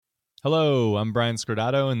Hello, I'm Brian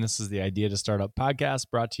Scordato, and this is the Idea to Startup podcast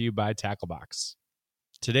brought to you by Tacklebox.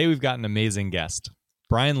 Today, we've got an amazing guest.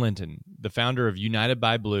 Brian Linton, the founder of United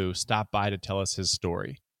by Blue, stopped by to tell us his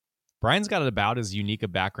story. Brian's got about as unique a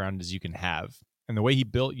background as you can have, and the way he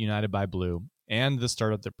built United by Blue and the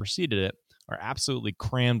startup that preceded it are absolutely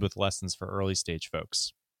crammed with lessons for early stage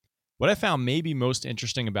folks. What I found maybe most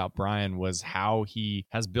interesting about Brian was how he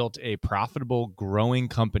has built a profitable, growing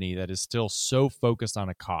company that is still so focused on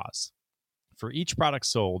a cause. For each product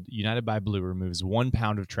sold, United by Blue removes 1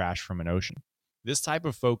 pound of trash from an ocean. This type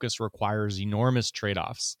of focus requires enormous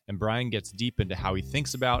trade-offs, and Brian gets deep into how he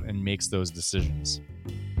thinks about and makes those decisions.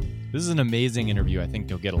 This is an amazing interview I think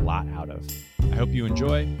you'll get a lot out of. I hope you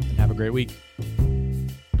enjoy and have a great week.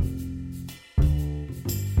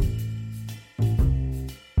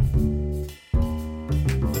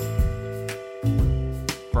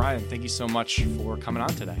 Brian, thank you so much for coming on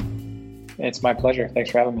today. It's my pleasure. Thanks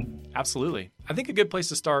for having me. Absolutely. I think a good place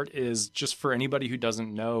to start is just for anybody who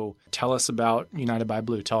doesn't know, tell us about United by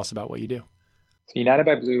Blue. Tell us about what you do. So United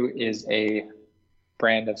by Blue is a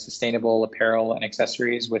brand of sustainable apparel and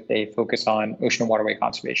accessories with a focus on ocean and waterway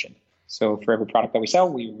conservation. So for every product that we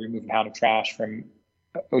sell, we remove a pound of trash from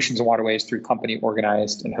oceans and waterways through company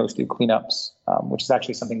organized and hosted cleanups, which is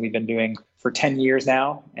actually something we've been doing for 10 years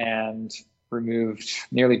now and removed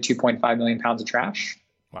nearly 2.5 million pounds of trash.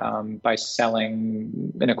 Wow. By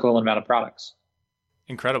selling an equivalent amount of products.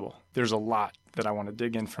 Incredible. There's a lot that I want to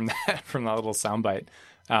dig in from that little soundbite,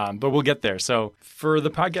 but we'll get there. So for the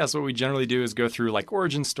podcast, what we generally do is go through like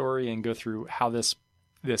origin story and go through how this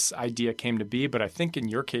idea came to be. But I think in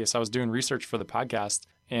your case, I was doing research for the podcast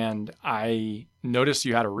and I noticed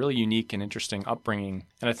you had a really unique and interesting upbringing.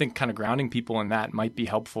 And I think kind of grounding people in that might be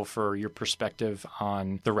helpful for your perspective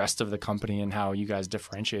on the rest of the company and how you guys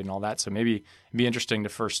differentiate and all that. So maybe it'd be interesting to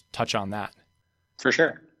first touch on that. For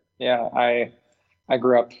sure. Yeah, I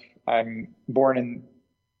grew up, I'm born in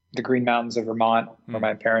the Green Mountains of Vermont, where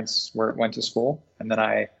my parents went to school. And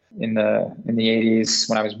then in the 80s,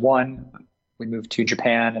 when I was 1, we moved to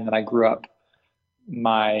Japan, and then I grew up.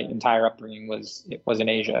 My entire upbringing was in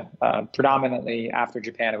Asia. Predominantly after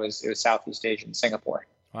Japan, it was Southeast Asia and Singapore.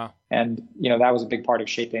 Wow. And that was a big part of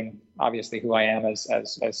shaping obviously who I am as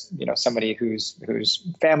somebody whose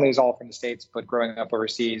family is all from the States, but growing up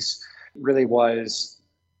overseas really was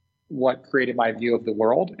what created my view of the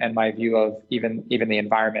world and my view of even the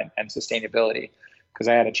environment and sustainability, because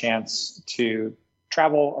I had a chance to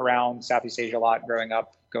travel around Southeast Asia a lot growing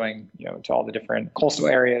up, going, to all the different coastal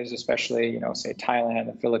areas, especially, say Thailand,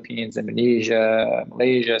 the Philippines, Indonesia,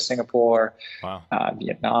 Malaysia, Singapore, wow.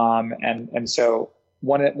 Vietnam. And so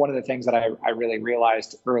one of the things that I really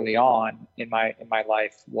realized early on in my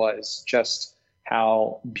life was just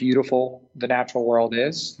how beautiful the natural world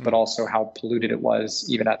is, but also how polluted it was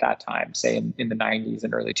even at that time, say in the 90s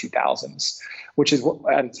and early 2000s, which is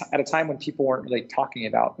at a time when people weren't really talking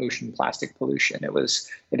about ocean plastic pollution.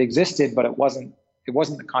 It existed, but it wasn't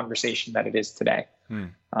the conversation that it is today.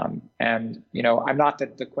 And, I'm not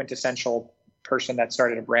the quintessential person that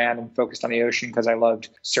started a brand and focused on the ocean because I loved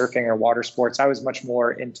surfing or water sports. I was much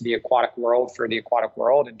more into the aquatic world for the aquatic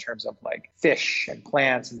world in terms of like fish and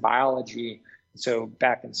plants and biology. So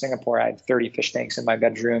back in Singapore, I had 30 fish tanks in my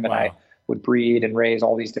bedroom, and wow. I would breed and raise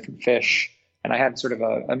all these different fish. And I had sort of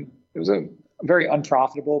it was a very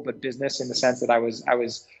unprofitable, but business in the sense that I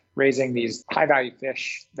was raising these high value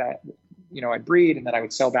fish that, I'd breed and then I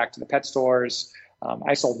would sell back to the pet stores.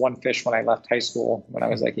 I sold one fish when I left high school when I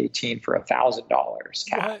was like 18 for $1,000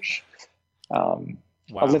 cash. Wow.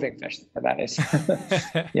 A living fish, that is.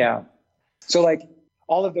 Yeah. So like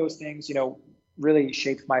all of those things, really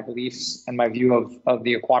shaped my beliefs and my view of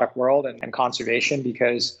the aquatic world and conservation,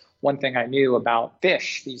 because one thing I knew about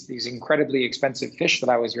fish, these incredibly expensive fish that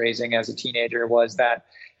I was raising as a teenager, was that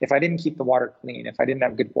if I didn't keep the water clean, if I didn't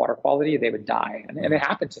have good water quality, they would die. And it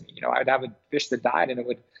happened to me. I'd have a fish that died and it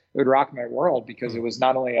would rock my world, because it was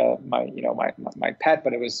not only my pet,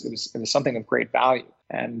 but it was something of great value.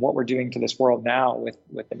 And what we're doing to this world now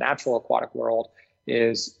with the natural aquatic world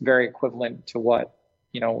is very equivalent to what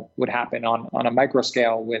would happen on a micro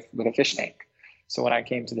scale with a fish tank. So when I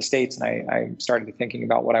came to the States and I started thinking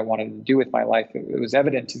about what I wanted to do with my life, it was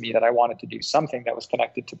evident to me that I wanted to do something that was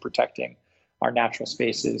connected to protecting our natural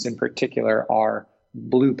spaces, in particular our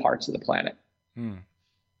blue parts of the planet.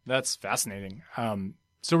 That's fascinating.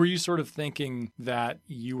 So were you sort of thinking that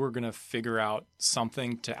you were going to figure out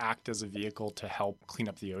something to act as a vehicle to help clean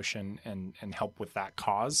up the ocean and help with that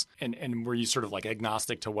cause? And were you sort of like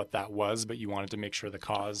agnostic to what that was, but you wanted to make sure the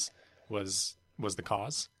cause was the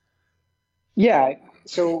cause? Yeah.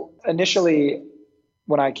 So initially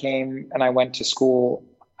when I came and I went to school,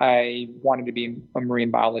 I wanted to be a marine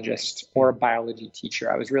biologist or a biology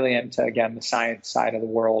teacher. I was really into, again, the science side of the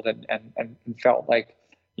world, and felt like,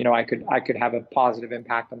 I could have a positive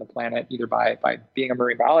impact on the planet either by being a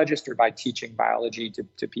marine biologist or by teaching biology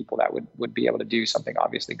to people that would be able to do something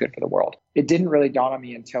obviously good for the world. It didn't really dawn on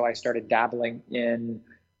me until I started dabbling in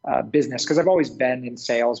business, because I've always been in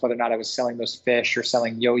sales, whether or not I was selling those fish or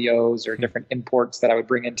selling yo-yos or different imports that I would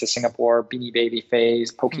bring into Singapore, Beanie Baby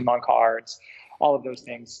phase, Pokemon cards, all of those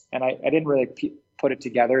things. And I didn't really put it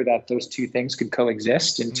together that those two things could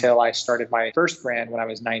coexist until I started my first brand when I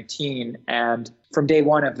was 19. And from day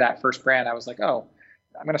one of that first brand, I was like, oh,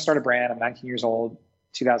 I'm going to start a brand. I'm 19 years old,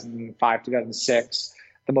 2005, 2006.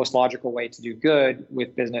 The most logical way to do good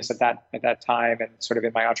with business at that time, and sort of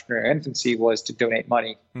in my entrepreneurial infancy, was to donate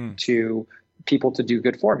money to people to do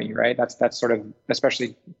good for me, right? That's sort of,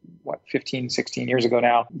 especially 15, 16 years ago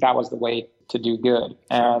now, that was the way to do good.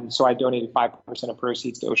 And so I donated 5% of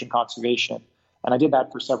proceeds to ocean conservation. And I did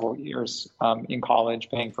that for several years in college,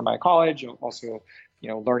 paying for my college, also,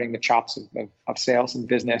 learning the chops of sales and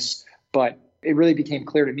business. But it really became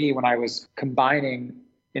clear to me when I was combining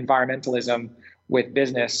environmentalism with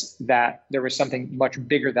business that there was something much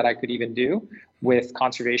bigger that I could even do with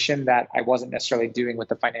conservation that I wasn't necessarily doing with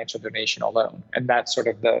the financial donation alone. And that's sort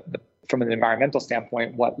of the from an environmental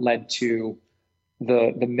standpoint, what led to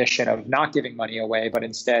the mission of not giving money away, but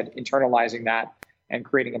instead internalizing that and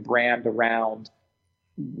creating a brand around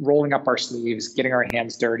rolling up our sleeves, getting our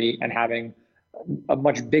hands dirty, and having a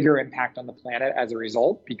much bigger impact on the planet as a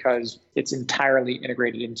result, because it's entirely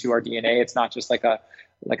integrated into our DNA. It's not just like a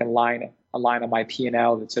line on my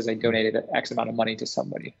P&L that says I donated X amount of money to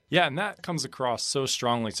somebody. Yeah, and that comes across so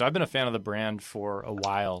strongly. So I've been a fan of the brand for a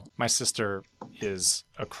while. My sister is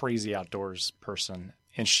a crazy outdoors person,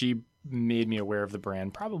 and she made me aware of the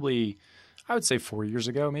brand probably, I would say 4 years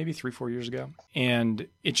ago, maybe 3-4 years ago. And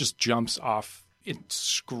it just jumps off. It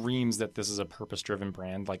screams that this is a purpose-driven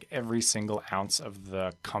brand. Like every single ounce of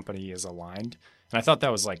the company is aligned. And I thought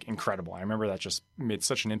that was like incredible. I remember that just made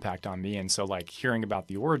such an impact on me. And so like hearing about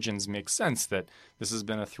the origins makes sense that this has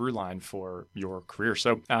been a through line for your career.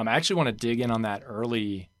 So I actually want to dig in on that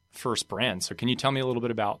early first brand. So can you tell me a little bit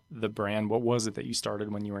about the brand? What was it that you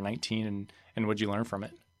started when you were 19 and what did you learn from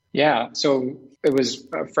it? Yeah. So it was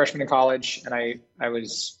a freshman in college, and I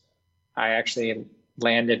actually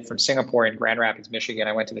landed from Singapore in Grand Rapids, Michigan.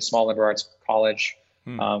 I went to the small liberal arts college.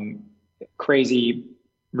 Crazy,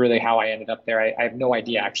 really, how I ended up there. I have no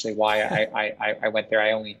idea actually why I went there.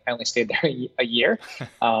 I only stayed there a year.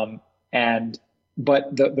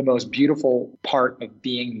 But the most beautiful part of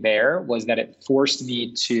being there was that it forced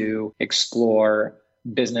me to explore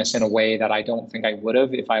business in a way that I don't think I would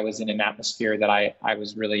have if I was in an atmosphere that I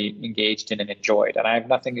was really engaged in and enjoyed. And I have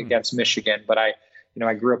nothing against Michigan, but I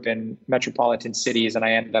grew up in metropolitan cities, and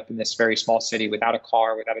I ended up in this very small city without a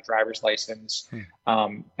car, without a driver's license.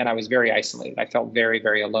 And I was very isolated. I felt very,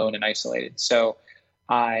 very alone and isolated. So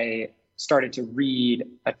I started to read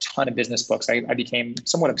a ton of business books. I became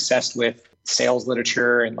somewhat obsessed with sales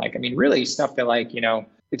literature and really stuff that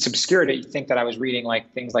it's obscure to think that I was reading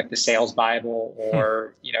like things like the Sales Bible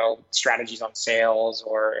or, strategies on sales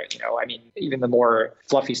or, even the more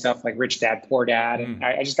fluffy stuff like Rich Dad, Poor Dad. And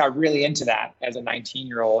I just got really into that as a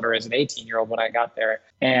 19-year-old or as an 18-year-old when I got there.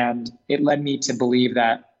 And it led me to believe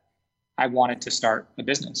that I wanted to start a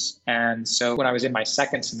business. And so when I was in my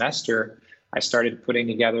second semester, I started putting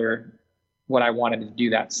together what I wanted to do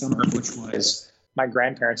that summer, which was my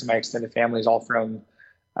grandparents and my extended family is all from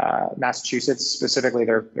Massachusetts. Specifically,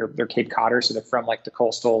 they're Cape Codders, so they're from like the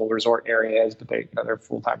coastal resort areas, but they're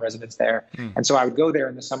full-time residents there. And so I would go there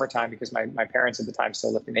in the summertime because my parents at the time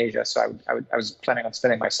still lived in Asia. So I was planning on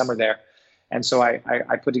spending my summer there. And so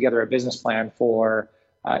I put together a business plan for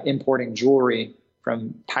importing jewelry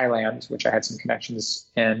from Thailand, which I had some connections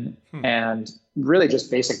in, and really just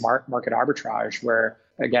basic market arbitrage, where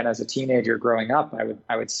again, as a teenager growing up,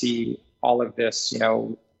 I would see all of this,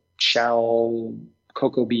 shell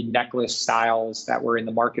cocoa bead necklace styles that were in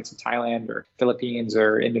the markets of Thailand or Philippines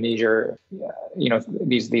or Indonesia,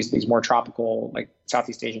 these more tropical, like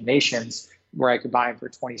Southeast Asian nations, where I could buy them for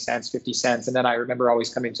 20 cents, 50 cents. And then I remember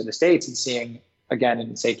always coming to the States and seeing, again,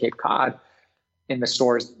 in say Cape Cod, in the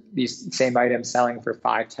stores, these same items selling for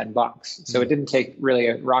 $5-10. So it didn't take really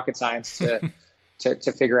a rocket science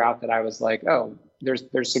to figure out that I was like, oh,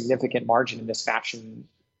 there's significant margin in this fashion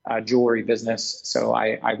jewelry business. So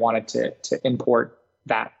I wanted to import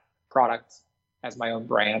that product as my own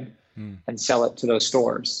brand and sell it to those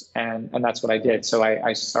stores. And that's what I did. So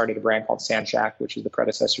I started a brand called Sand Shack, which is the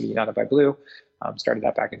predecessor to United by Blue. Started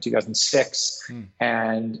that back in 2006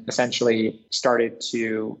 and essentially started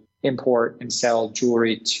to import and sell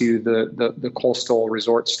jewelry to the coastal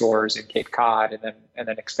resort stores in Cape Cod, and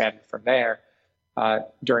then expanded from there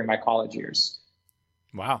during my college years.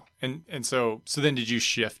 Wow. And so then did you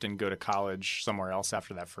shift and go to college somewhere else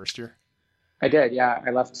after that first year? I did, yeah.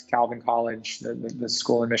 I left Calvin College, the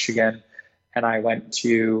school in Michigan, and I went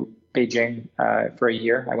to Beijing for a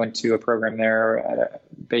year. I went to a program there at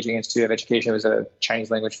Beijing Institute of Education. It was a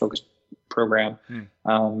Chinese language focused program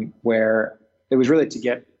where it was really to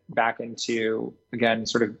get back into, again,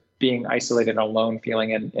 sort of being isolated and alone,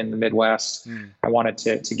 feeling in the Midwest. I wanted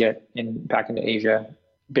to get back into Asia.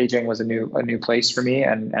 Beijing was a new place for me,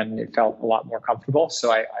 and it felt a lot more comfortable.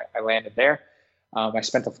 So I landed there. I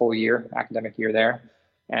spent a full academic year there.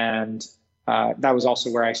 And that was also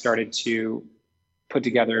where I started to put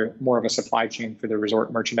together more of a supply chain for the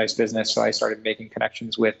resort merchandise business. So I started making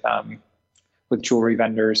connections with jewelry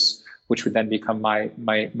vendors, which would then become my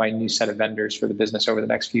new set of vendors for the business over the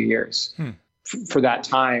next few years. For that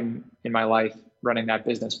time in my life, running that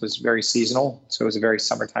business was very seasonal. So it was a very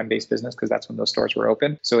summertime based business because that's when those stores were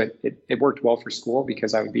open. So it worked well for school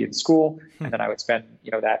because I would be in school and then I would spend,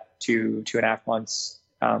 that 2.5 months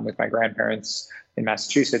with my grandparents in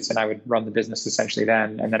Massachusetts, and I would run the business essentially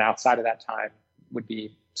then. And then outside of that time would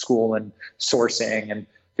be school and sourcing and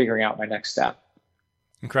figuring out my next step.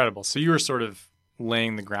 Incredible. So you were sort of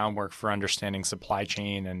laying the groundwork for understanding supply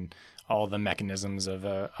chain and all the mechanisms of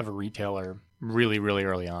a retailer really, really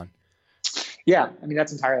early on. Yeah, I mean,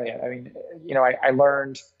 that's entirely it. I mean, I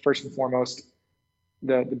learned first and foremost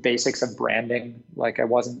the basics of branding. Like I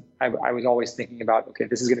was always thinking about, okay,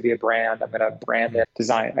 this is going to be a brand. I'm going to brand it,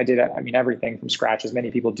 design. I did, everything from scratch, as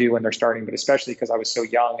many people do when they're starting, but especially because I was so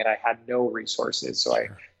young and I had no resources. So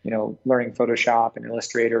sure. Learning Photoshop and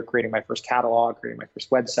Illustrator, creating my first catalog, creating my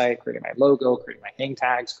first website, creating my logo, creating my hang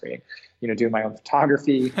tags, doing my own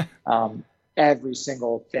photography, every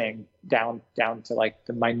single thing down to like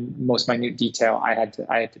the most minute detail I had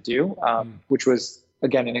to do, which was,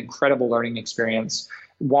 again, an incredible learning experience.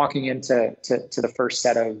 Walking into the first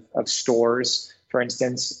set of stores, for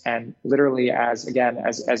instance, and literally as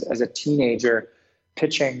a teenager,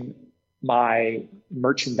 pitching my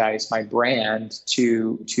merchandise, my brand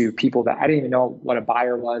to people that I didn't even know what a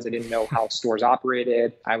buyer was. I didn't know how stores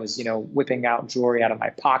operated. I was, whipping out jewelry out of my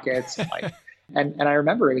pockets. And I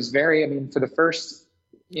remember it was for the first,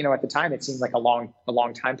 at the time, it seemed like a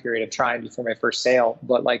long time period of trying before my first sale.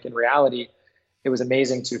 But like in reality, it was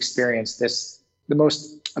amazing to experience this. The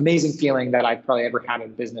most amazing feeling that I probably ever had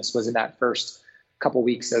in business was in that first couple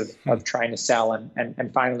weeks of trying to sell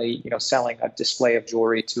and finally, selling a display of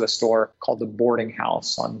jewelry to a store called the Boarding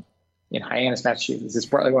House in Hyannis, Massachusetts. It's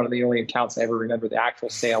probably one of the only accounts I ever remember the actual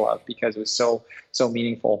sale of because it was so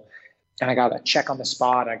meaningful. And I got a check on the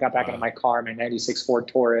spot. I got back into my car, my 96 Ford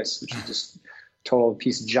Taurus, which is just total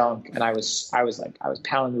piece of junk. And I was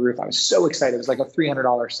pounding the roof. I was so excited. It was like a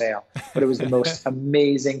 $300 sale, but it was the most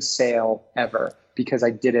amazing sale ever because I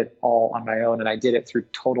did it all on my own, and I did it through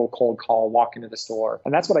total cold call, walk into the store.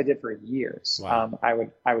 And that's what I did for years. Wow.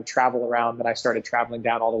 I would travel around, but I started traveling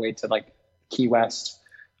down all the way to like Key West.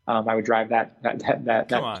 I would drive that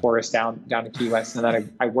Taurus down to Key West, and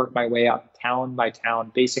then I worked my way up town by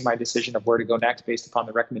town, basing my decision of where to go next based upon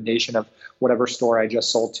the recommendation of whatever store I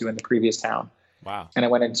just sold to in the previous town. Wow. And I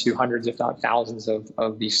went into hundreds, if not thousands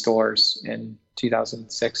of these stores in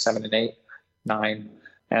 2006, 7, and 8, 9,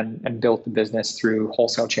 and built the business through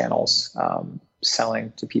wholesale channels,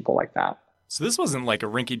 selling to people like that. So this wasn't like a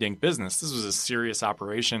rinky-dink business. This was a serious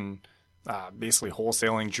operation, basically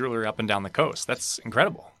wholesaling jewelry up and down the coast. That's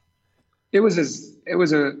incredible. It was a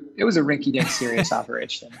rinky-dink serious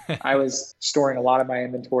operation. I was storing a lot of my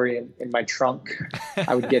inventory in my trunk.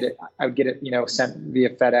 I would get it, sent via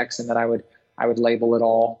FedEx, and then I would label it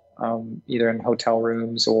all, either in hotel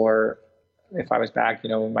rooms or if I was back,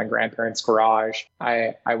 in my grandparents' garage.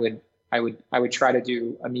 I would try to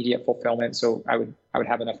do immediate fulfillment. So I would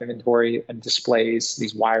have enough inventory and displays,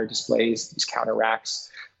 these wire displays, these counter racks,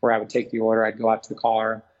 where I would take the order. I'd go out to the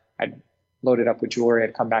car. I'd load it up with jewelry.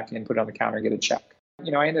 I'd come back in, put it on the counter, get a check.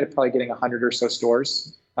 I ended up probably getting 100 or so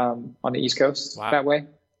stores on the East Coast that way.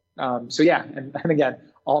 So yeah, and again,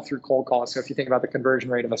 all through cold calls. So if you think about the conversion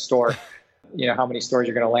rate of a store, how many stores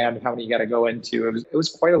you're going to land and how many you got to go into. It was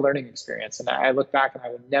quite a learning experience. And I look back and I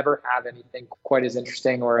would never have anything quite as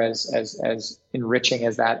interesting or as enriching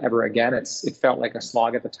as that ever again. It felt like a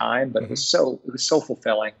slog at the time, but it was so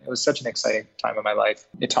fulfilling. It was such an exciting time of my life.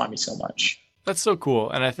 It taught me so much. That's so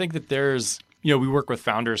cool. And I think that there's, we work with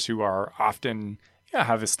founders who are often,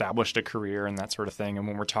 have established a career and that sort of thing. And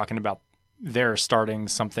when we're talking about they're starting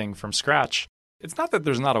something from scratch, it's not that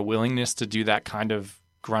there's not a willingness to do that kind of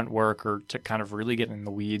grunt work or to kind of really get in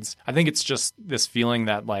the weeds. I think it's just this feeling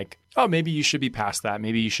that like, oh, maybe you should be past that.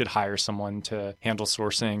 Maybe you should hire someone to handle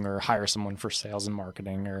sourcing or hire someone for sales and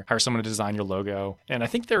marketing or hire someone to design your logo. And I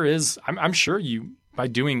think there is, I'm sure you, by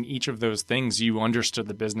doing each of those things, you understood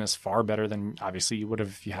the business far better than obviously you would have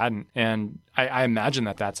if you hadn't. And I imagine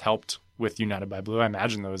that that's helped with United by Blue. I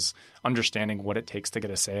imagine those understanding what it takes to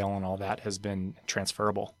get a sale and all that has been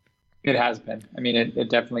transferable. It has been. I mean, it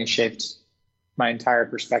definitely shaped my entire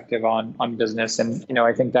perspective on business. And,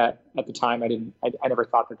 I think that at the time I never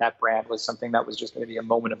thought that brand was something that was just going to be a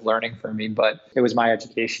moment of learning for me, but it was my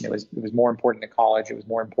education. It was more important than college. It was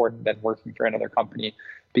more important than working for another company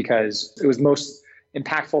because it was the most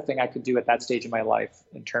impactful thing I could do at that stage in my life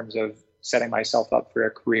in terms of setting myself up for a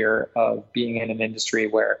career of being in an industry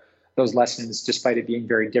where those lessons, despite it being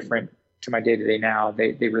very different to my day-to-day now,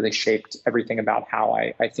 they really shaped everything about how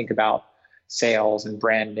I think about sales and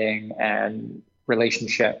branding and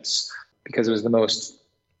relationships, because it was the most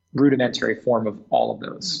rudimentary form of all of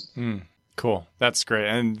those. Cool. That's great.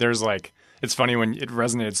 And there's like, it's funny when it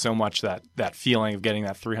resonated so much, that feeling of getting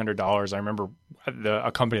that $300. I remember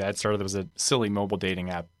a company that I started that was a silly mobile dating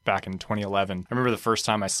app back in 2011. I remember the first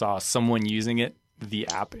time I saw someone using it, the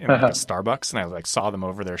app in like a Starbucks, and I like saw them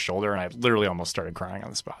over their shoulder and I literally almost started crying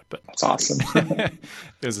on the spot. But that's awesome. It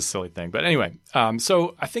was a silly thing. But anyway,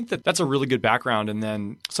 so I think that's a really good background. And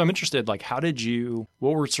then, so I'm interested, like,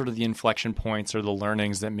 what were sort of the inflection points or the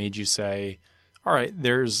learnings that made you say, all right,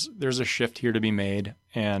 there's a shift here to be made.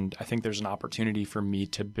 And I think there's an opportunity for me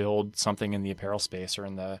to build something in the apparel space or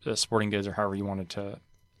in the sporting goods or however you wanted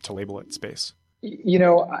to label it space.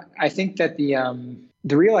 I think that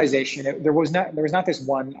the realization, there was not this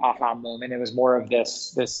one aha moment. It was more of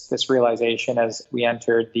this realization as we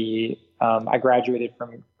entered I graduated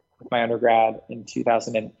with my undergrad in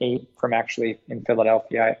 2008 from actually in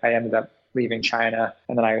Philadelphia. I ended up leaving China,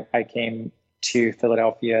 and then I came to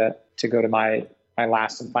Philadelphia to go to my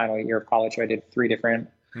last and final year of college. I did 3 different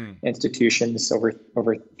institutions over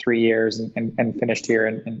 3 years and finished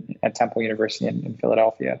here at Temple University in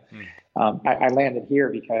Philadelphia. I landed here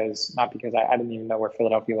because I didn't even know where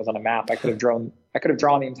Philadelphia was on a map. I could have drawn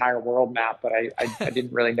the entire world map, but I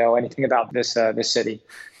didn't really know anything about this city.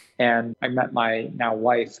 And I met my now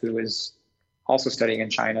wife, who is also studying in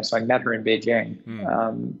China. So I met her in Beijing.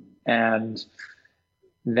 And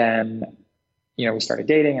then, we started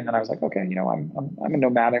dating, and then I was like, okay, I'm a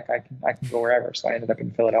nomadic. I can go wherever. So I ended up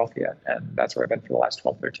in Philadelphia, and that's where I've been for the last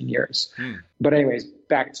 12, 13 years. But anyways,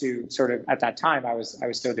 back to sort of at that time, I was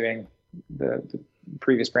still doing the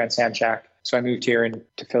previous brand Sanchak. So I moved here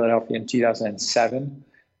to Philadelphia in 2007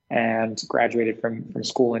 and graduated from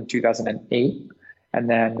school in 2008. And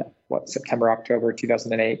then September, October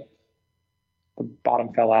 2008, the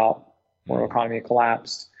bottom fell out, world economy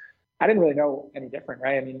collapsed. I didn't really know any different,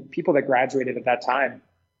 right? I mean, people that graduated at that time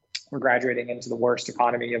were graduating into the worst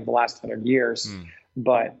economy of the last 100 years.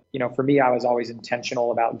 But, for me, I was always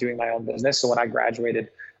intentional about doing my own business. So when I graduated,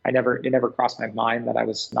 it never crossed my mind that I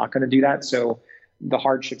was not going to do that. So the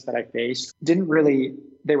hardships that I faced it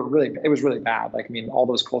was really bad. Like, I mean, all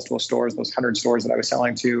those coastal stores, those 100 stores that I was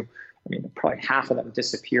selling to, I mean, probably half of them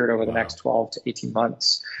disappeared over the next 12 to 18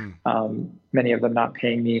 months. Many of them not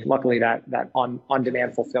paying me. Luckily, that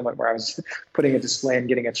on-demand fulfillment where I was putting a display and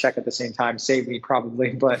getting a check at the same time saved me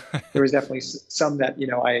probably. But there was definitely some that,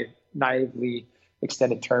 I naively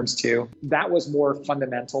extended terms to. That was more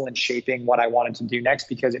fundamental in shaping what I wanted to do next,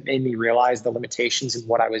 because it made me realize the limitations in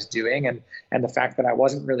what I was doing and the fact that I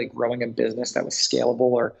wasn't really growing a business that was scalable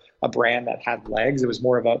or a brand that had legs. It was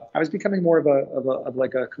I was becoming more of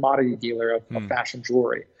like a commodity dealer of fashion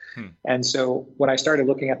jewelry. And so when I started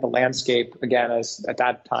looking at the landscape again, as at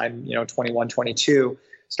that time, 21, 22,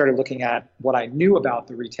 started looking at what I knew about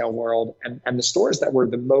the retail world, and the stores that were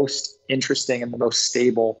the most interesting and the most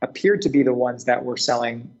stable appeared to be the ones that were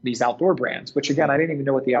selling these outdoor brands, which again, I didn't even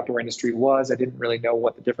know what the outdoor industry was. I didn't really know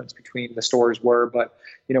what the difference between the stores were. But,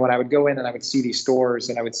 when I would go in and I would see these stores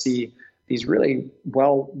and I would see these really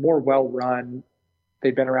more well-run,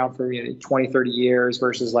 they've been around for 20, 30 years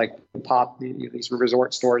versus like these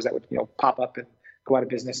resort stores that would, pop up and go out of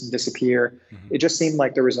business and disappear. It just seemed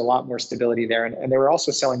like there was a lot more stability there. And they were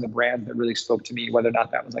also selling the brand that really spoke to me, whether or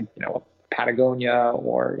not that was like, Patagonia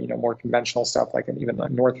or, more conventional stuff like even the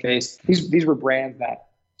North Face. These were brands that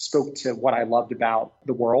spoke to what I loved about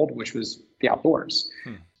the world, which was the outdoors.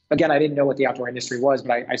 again, I didn't know what the outdoor industry was,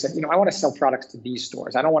 but I said, I want to sell products to these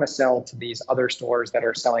stores. I don't want to sell to these other stores that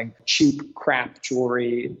are selling cheap crap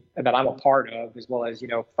jewelry that I'm a part of, as well as,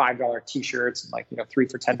 $5 t-shirts and like, 3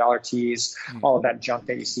 for $10 tees, all of that junk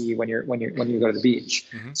that you see when you go to the beach.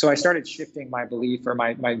 Mm-hmm. So I started shifting my belief or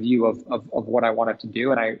my view of what I wanted to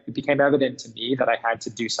do. And it became evident to me that I had to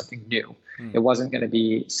do something new. It wasn't going to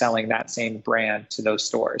be selling that same brand to those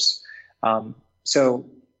stores. So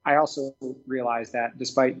I also realized that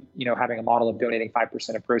despite, having a model of donating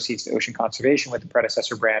 5% of proceeds to ocean conservation with the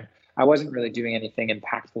predecessor brand, I wasn't really doing anything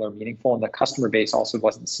impactful or meaningful. And the customer base also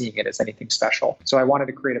wasn't seeing it as anything special. So I wanted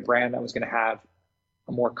to create a brand that was going to have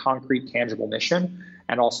a more concrete, tangible mission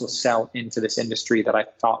and also sell into this industry that I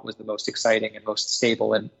thought was the most exciting and most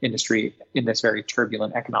stable industry in this very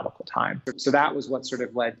turbulent economical time. So that was what sort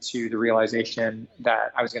of led to the realization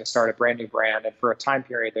that I was going to start a brand new brand. And for a time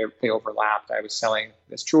period, they overlapped. I was selling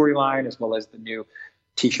this jewelry line as well as the new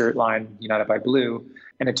t-shirt line, United by Blue.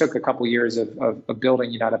 And it took a couple of years of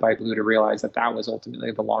building United by Blue to realize that was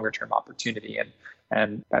ultimately the longer term opportunity.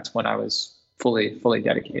 And that's when I was fully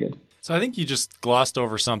dedicated. So I think you just glossed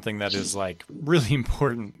over something that is like really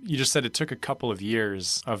important. You just said it took a couple of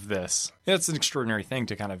years of this. It's an extraordinary thing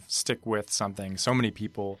to kind of stick with something. So many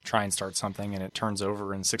people try and start something and it turns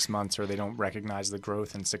over in 6 months, or they don't recognize the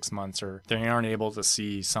growth in 6 months, or they aren't able to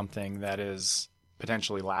see something that is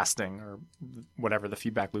potentially lasting, or whatever, the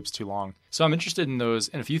feedback loop's too long. So I'm interested in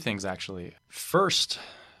a few things actually. First,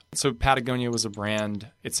 so Patagonia was a brand.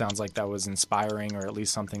 It sounds like that was inspiring, or at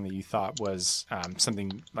least something that you thought was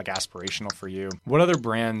something like aspirational for you. What other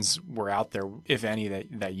brands were out there, if any,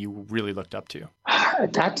 that you really looked up to?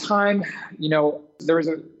 At that time,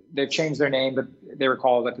 they've changed their name, but they were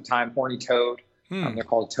called at the time Horny Toad. They're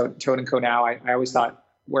called Toad & Co. now. I always thought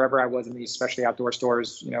wherever I was in these, especially outdoor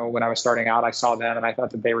stores, when I was starting out, I saw them and I thought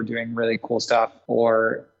that they were doing really cool stuff.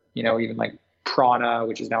 Or, even like Prana,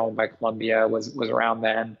 which is now owned by Columbia, was around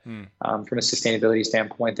then. From a sustainability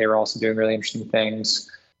standpoint, they were also doing really interesting things.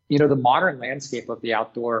 The modern landscape of the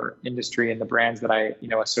outdoor industry and the brands that I,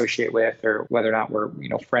 associate with, or whether or not we're,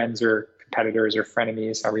 friends or competitors or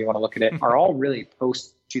frenemies, however you want to look at it, are all really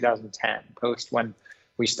post 2010, post when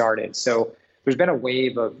we started. So there's been a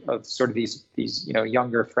wave of sort of these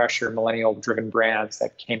younger, fresher, millennial driven brands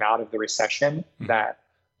that came out of the recession that,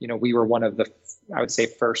 we were one of the, I would say,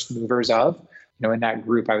 first movers of. In that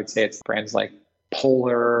group, I would say it's brands like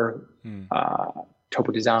Polar,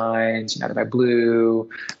 Topo Designs, United by Blue,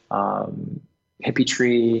 Hippie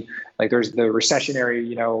Tree. Like there's the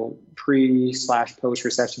recessionary,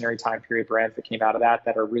 pre/post-recessionary time period brands that came out of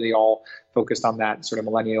that are really all focused on that sort of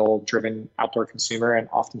millennial-driven outdoor consumer, and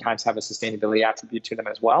oftentimes have a sustainability attribute to them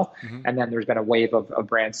as well. And then there's been a wave of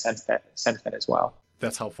brands since then as well.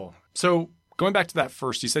 That's helpful. So going back to that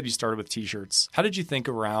first, you said you started with t-shirts. How did you think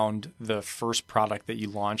around the first product that you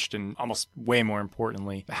launched? And almost way more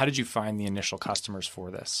importantly, how did you find the initial customers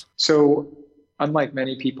for this? So unlike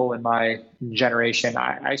many people in my generation,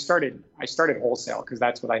 I started wholesale because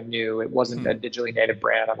that's what I knew. It wasn't a digitally native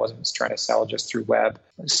brand. I wasn't just trying to sell just through web.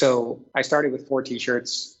 So I started with 4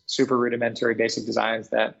 t-shirts, super rudimentary, basic designs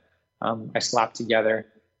that I slapped together,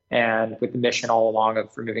 and with the mission all along of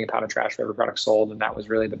removing a pound of trash for every product sold. And that was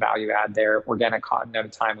really the value add there. Organic cotton at a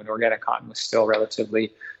time when organic cotton was still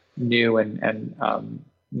relatively new and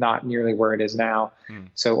not nearly where it is now.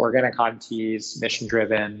 So organic cotton tees, mission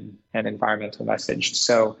driven and environmental messaged.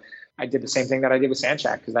 So I did the same thing that I did with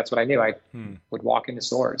Sanchak, because that's what I knew. I would walk into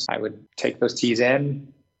stores. I would take those tees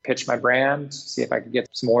in, pitch my brand, see if I could get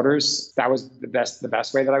some orders. That was the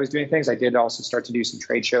best way that I was doing things. I did also start to do some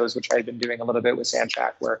trade shows, which I had been doing a little bit with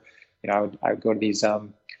Sanchak, where, I would go to these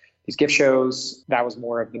gift shows. That was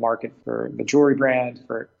more of the market for the jewelry brand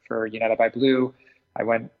for United by Blue. I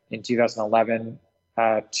went in 2011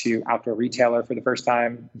 to Outdoor Retailer for the first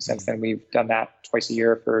time. And since then, we've done that twice a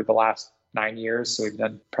year for the last 9 years. So we've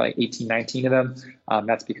done probably 18, 19 of them.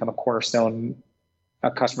 That's become a cornerstone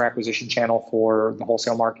customer acquisition channel for the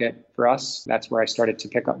wholesale market for us. That's where I started to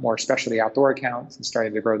pick up more specialty outdoor accounts and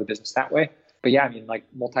started to grow the business that way. But yeah, like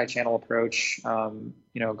multi-channel approach,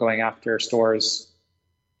 going after stores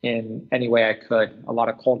in any way I could. A lot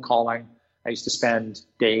of cold calling. I used to spend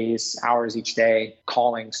days, hours each day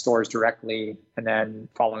calling stores directly and then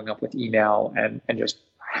following up with email and just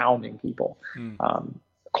hounding people.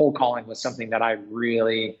 Cold calling was something that I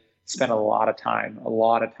really spent a lot of time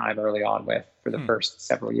early on with for the first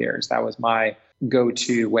several years. That was my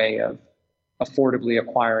go-to way of affordably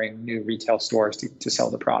acquiring new retail stores to sell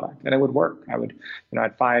the product. And it would work.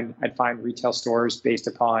 I'd find retail stores based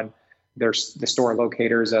upon the store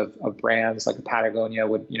locators of brands like a Patagonia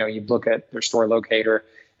would, you'd look at their store locator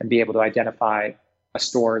and be able to identify a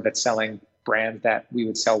store that's selling brands that we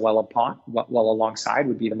would sell well alongside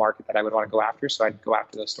would be the market that I would want to go after. So I'd go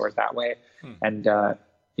after those stores that way. And, and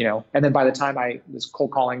then by the time I was cold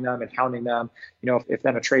calling them and hounding them, if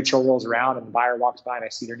then a trade show rolls around and the buyer walks by and I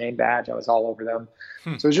see their name badge, I was all over them.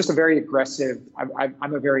 So it's just a very aggressive,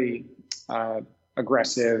 I'm a very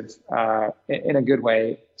aggressive, in a good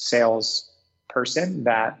way, sales person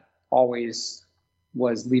that always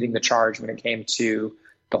was leading the charge when it came to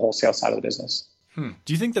the wholesale side of the business. Do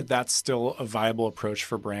you think that that's still a viable approach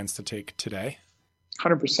for brands to take today?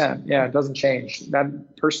 100%. Yeah, it doesn't change.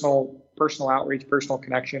 That personal outreach, personal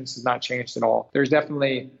connections has not changed at all. There's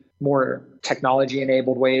definitely more technology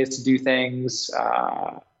enabled ways to do things,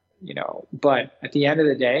 but at the end of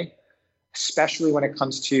the day, especially when it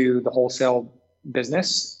comes to the wholesale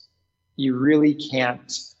business, you really can't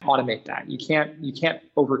automate that. You can't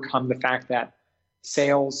overcome the fact that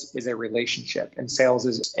sales is a relationship and sales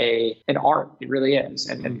is an art. It really is.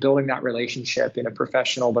 And building that relationship in a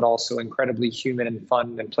professional, but also incredibly human and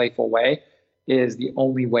fun and playful way is the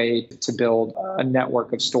only way to build a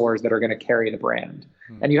network of stores that are going to carry the brand.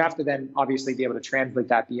 And you have to then obviously be able to translate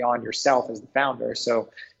that beyond yourself as the founder. So,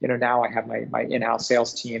 now I have my in-house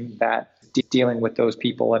sales team that dealing with those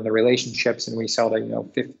people and the relationships, and we sell to,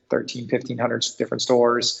 1,500 different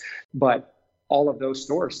stores, but all of those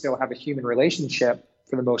stores still have a human relationship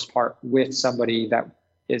for the most part with somebody that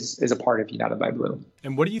is a part of United by Blue.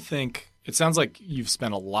 And what do you think? It sounds like you've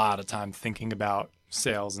spent a lot of time thinking about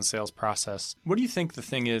sales and sales process. What do you think the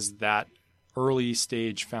thing is that early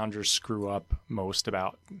stage founders screw up most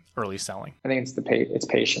about early selling? I think it's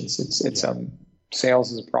patience. It's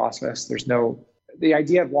sales is a process. The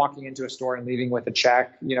idea of walking into a store and leaving with a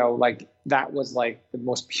check, that was like the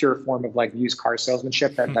most pure form of like used car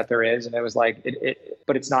salesmanship that there is. And it was like,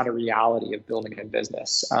 but it's not a reality of building a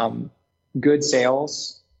business. A good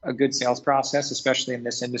sales process, especially in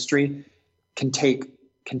this industry, can take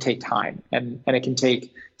time and it can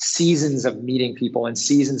take seasons of meeting people and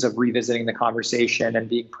seasons of revisiting the conversation and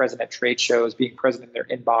being present at trade shows, being present in their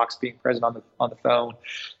inbox, being present on the phone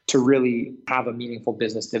to really have a meaningful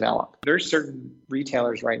business develop. There's certain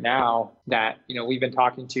retailers right now that, we've been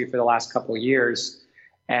talking to for the last couple of years,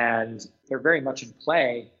 and they're very much in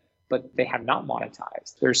play, but they have not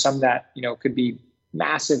monetized. There's some that, could be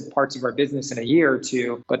massive parts of our business in a year or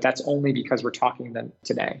two, but that's only because we're talking to them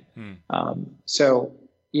today. So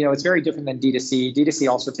it's very different than D2C. D2C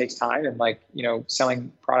also takes time, and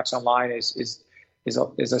selling products online is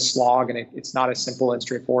a slog, and it's not as simple and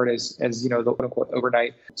straightforward as the quote unquote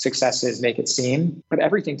overnight successes make it seem. But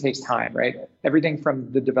everything takes time, right? Everything from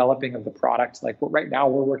the developing of the product, right now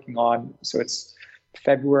we're working on, so it's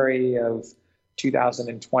February of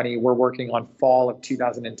 2020. We're working on fall of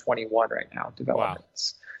 2021 right now,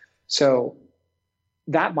 developments. Wow. So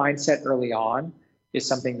that mindset early on is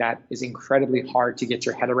something that is incredibly hard to get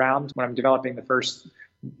your head around. When I'm developing the first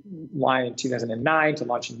line in 2009 to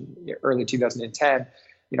launch in early 2010,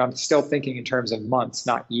 I'm still thinking in terms of months,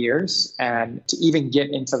 not years. And to even get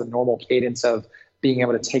into the normal cadence of being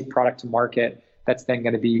able to take product to market that's then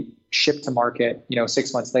going to be shipped to market,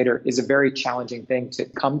 6 months later is a very challenging thing to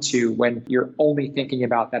come to when you're only thinking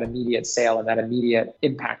about that immediate sale and that immediate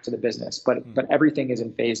impact to the business. But everything is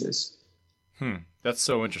in phases. That's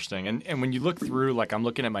so interesting. And when you look through, I'm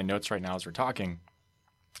looking at my notes right now as we're talking,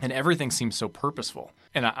 and everything seems so purposeful.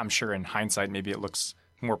 And I'm sure in hindsight, maybe it looks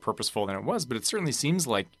more purposeful than it was, but it certainly seems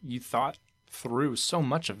like you thought through so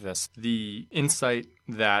much of this. The insight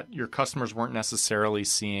that your customers weren't necessarily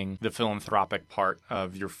seeing the philanthropic part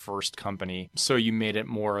of your first company. So you made it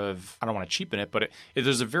more of, I don't want to cheapen it, but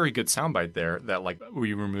there's a very good soundbite there that where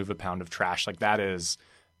you remove a pound of trash. That is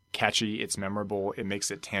catchy, it's memorable, it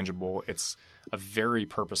makes it tangible. It's a very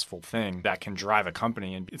purposeful thing that can drive a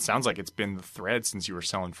company. And it sounds like it's been the thread since you were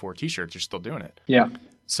selling 4 t-shirts. You're still doing it. Yeah.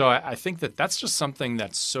 So I think that's just something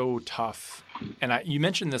that's so tough. And you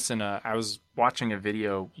mentioned this I was watching a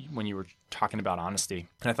video when you were talking about honesty.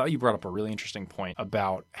 And I thought you brought up a really interesting point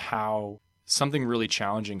about how something really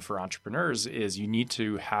challenging for entrepreneurs is you need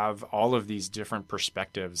to have all of these different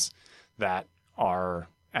perspectives that are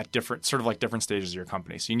at different stages of your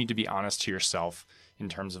company. So you need to be honest to yourself in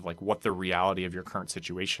terms of what the reality of your current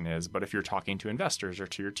situation is. But if you're talking to investors or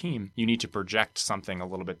to your team, you need to project something a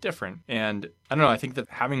little bit different. And I don't know, I think that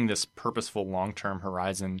having this purposeful long-term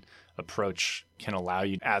horizon approach can allow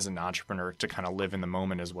you as an entrepreneur to kind of live in the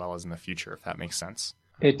moment as well as in the future, if that makes sense.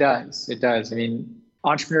 It does. I mean,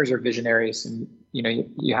 entrepreneurs are visionaries, and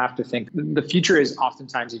you have to think the future is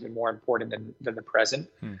oftentimes even more important than the present.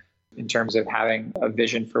 In terms of having a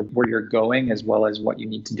vision for where you're going as well as what you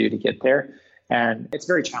need to do to get there. And it's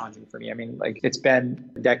very challenging for me. I mean, like it's been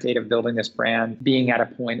a decade of building this brand, being at a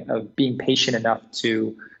point of being patient enough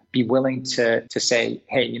to be willing to say,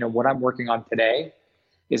 hey, you know, what I'm working on today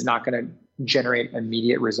is not going to generate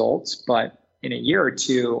immediate results, but in a year or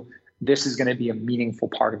two, this is going to be a meaningful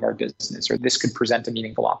part of our business, or this could present a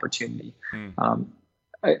meaningful opportunity.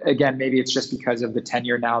 Again, maybe it's just because of the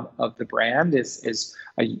tenure now of the brand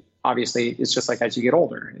obviously it's just like as you get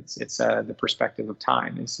older, it's the perspective of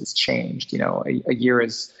time is changed. You know, a year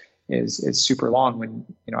is super long when,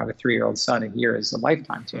 you know, I have a 3-year-old son. A year is a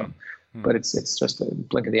lifetime to him, but it's just a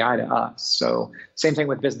blink of the eye to us. So same thing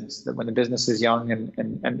with business, that when the business is young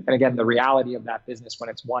and again, the reality of that business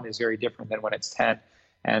when it's 1 is very different than when it's 10.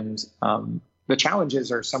 And the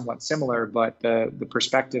challenges are somewhat similar, but the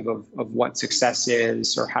perspective of what success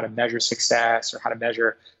is, or how to measure success, or how to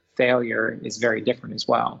measure failure is very different as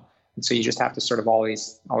well. And so you just have to sort of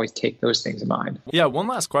always take those things in mind. Yeah. One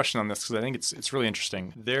last question on this, because I think it's really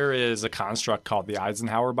interesting. There is a construct called the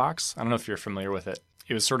Eisenhower box. I don't know if you're familiar with it.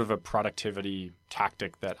 It was sort of a productivity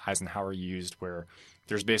tactic that Eisenhower used, where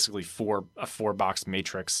there's basically a 4-box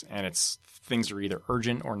matrix, and it's things are either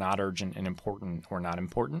urgent or not urgent, and important or not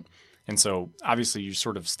important. And so obviously you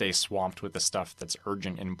sort of stay swamped with the stuff that's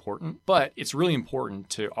urgent and important, but it's really important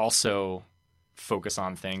to also focus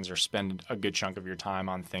on things, or spend a good chunk of your time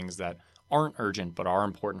on things that aren't urgent but are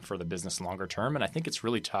important for the business longer term. And I think it's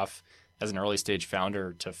really tough as an early stage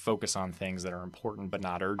founder to focus on things that are important but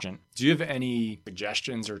not urgent. Do you have any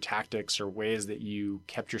suggestions or tactics or ways that you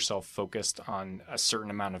kept yourself focused on a certain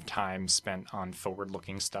amount of time spent on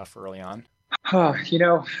forward-looking stuff early on? You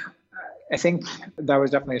know, I think that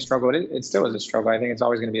was definitely a struggle. It still is a struggle. I think it's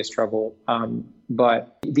always going to be a struggle.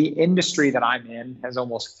 But the industry that I'm in has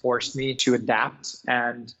almost forced me to adapt.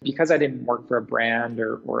 And because I didn't work for a brand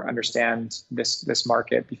or understand this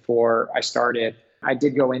market before I started, I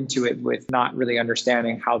did go into it with not really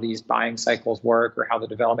understanding how these buying cycles work or how the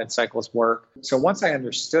development cycles work. So once I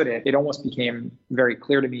understood it, it almost became very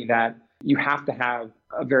clear to me that you have to have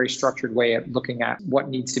a very structured way of looking at what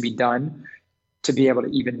needs to be done to be able to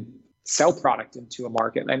even sell product into a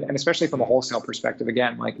market. And especially from a wholesale perspective,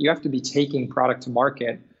 again, like you have to be taking product to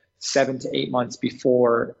market 7 to 8 months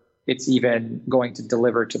before it's even going to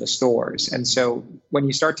deliver to the stores. And so when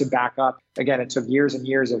you start to back up, again, it took years and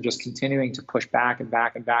years of just continuing to push back and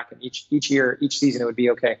back and back. And each year, each season, it would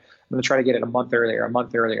be, okay, I'm going to try to get it a month earlier, and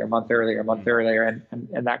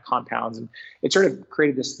that compounds. And it sort of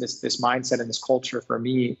created this mindset and this culture for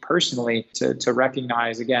me personally to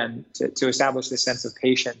recognize, again, to establish this sense of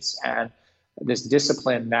patience and this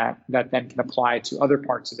discipline that then can apply to other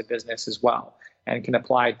parts of the business as well, and can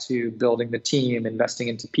apply to building the team, investing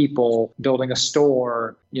into people, building a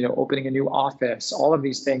store, you know, opening a new office. All of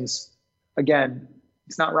these things, again,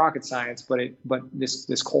 it's not rocket science, but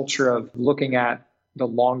this culture of looking at the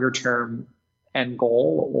longer term end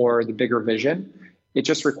goal or the bigger vision, it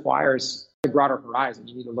just requires a broader horizon.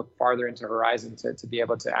 You need to look farther into the horizon to be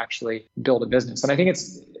able to actually build a business. And I think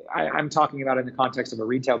I'm talking about it in the context of a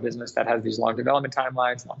retail business that has these long development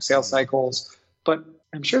timelines, long sales cycles, but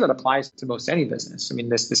I'm sure that applies to most any business. I mean,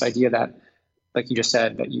 this idea that, like you just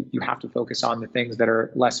said, that you have to focus on the things that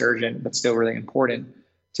are less urgent, but still really important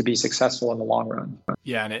to be successful in the long run.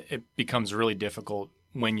 Yeah. And it becomes really difficult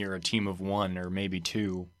when you're a team of 1 or maybe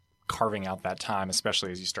 2, carving out that time,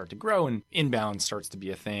 especially as you start to grow and inbound starts to be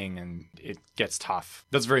a thing and it gets tough.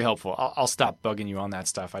 That's very helpful. I'll stop bugging you on that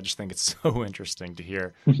stuff. I just think it's so interesting to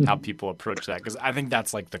hear how people approach that, because I think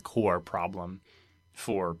that's like the core problem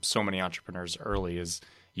for so many entrepreneurs early is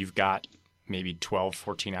you've got maybe 12,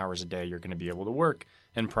 14 hours a day you're going to be able to work,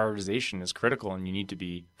 and prioritization is critical, and you need to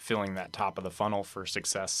be filling that top of the funnel for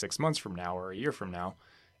success 6 months from now or a year from now.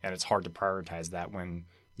 And it's hard to prioritize that when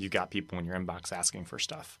you got people in your inbox asking for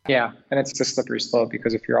stuff. Yeah. And it's a slippery slope,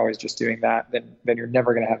 because if you're always just doing that, then you're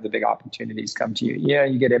never going to have the big opportunities come to you. Yeah,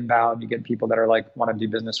 you get inbound, you get people that are like, want to do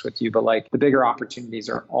business with you, but like the bigger opportunities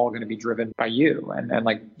are all going to be driven by you. And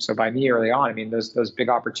like, so by me early on, I mean, those big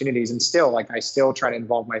opportunities, and still like, I still try to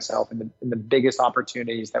involve myself in the biggest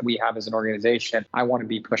opportunities that we have as an organization. I want to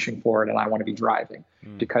be pushing forward and I want to be driving,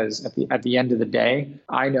 because at the end of the day,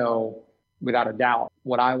 I know without a doubt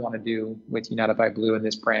what I want to do with United by Blue and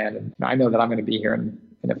this brand. And I know that I'm going to be here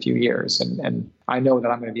in a few years. And I know that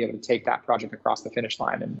I'm going to be able to take that project across the finish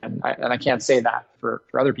line. And I can't say that for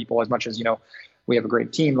other people as much as, you know, we have a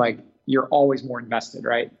great team. Like, you're always more invested,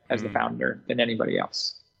 right, as the founder than anybody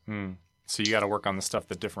else. So you got to work on the stuff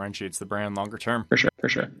that differentiates the brand longer term. For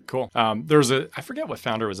sure. Cool. I forget what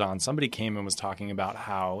founder was on. Somebody came and was talking about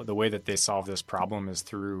how the way that they solve this problem is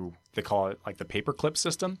through, they call it like the paperclip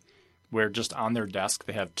system, where just on their desk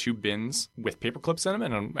they have 2 bins with paper clips in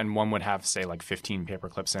them, and one would have, say, like 15 paper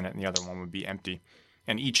clips in it, and the other one would be empty.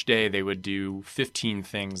 And each day they would do 15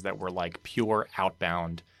 things that were like pure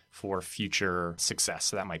outbound for future success.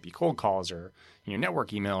 So that might be cold calls or network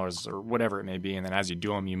emails or whatever it may be. And then as you do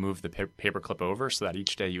them, you move the paperclip over so that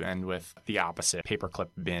each day you end with the opposite paperclip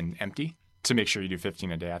bin empty to make sure you do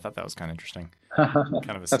 15 a day. I thought that was kind of interesting. Kind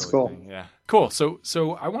of a That's silly cool. thing. Yeah. Cool. So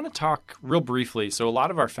I want to talk real briefly. So a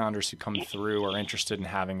lot of our founders who come through are interested in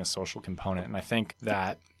having a social component. And I think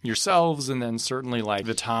that yourselves and then certainly like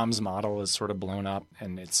the Tom's model is sort of blown up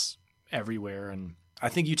and it's everywhere. And I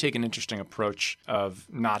think you take an interesting approach of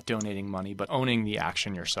not donating money, but owning the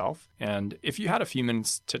action yourself. And if you had a few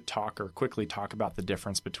minutes to talk or quickly talk about the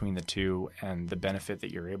difference between the two and the benefit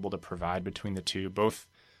that you're able to provide between the two, both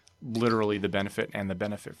literally the benefit and the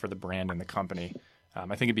benefit for the brand and the company, I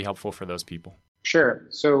think it'd be helpful for those people. Sure.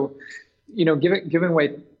 So, giving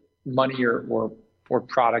away money or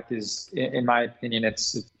product is, in my opinion,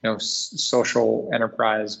 it's social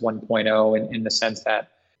enterprise 1.0 in the sense that.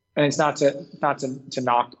 And it's not to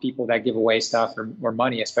knock people that give away stuff or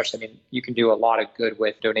money, especially. I mean, you can do a lot of good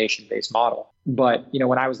with donation-based model. But,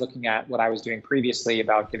 when I was looking at what I was doing previously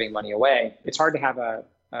about giving money away, it's hard to have a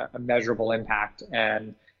measurable impact.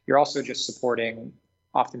 And you're also just supporting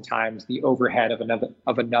oftentimes the overhead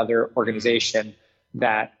of another organization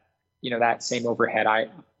that, that same overhead I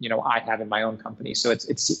have in my own company. So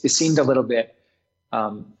it seemed a little bit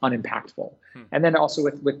unimpactful. And then also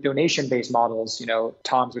with donation-based models,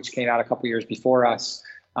 Tom's, which came out a couple years before us,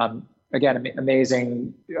 again,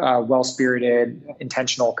 amazing, well-spirited,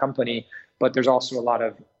 intentional company, but there's also a lot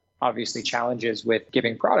of obviously challenges with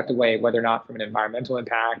giving product away, whether or not from an environmental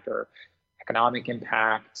impact or economic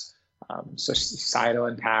impact, societal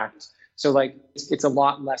impact. So it's a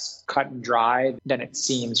lot less cut and dry than it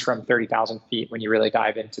seems from 30,000 feet when you really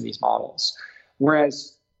dive into these models.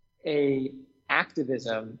 Whereas a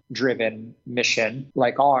activism-driven mission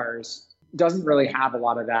like ours doesn't really have a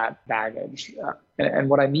lot of that baggage. And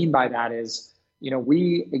what I mean by that is,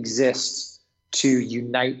 we exist to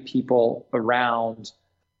unite people around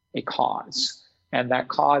a cause. And that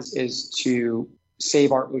cause is to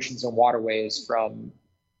save our oceans and waterways from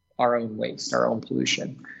our own waste, our own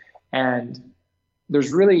pollution. And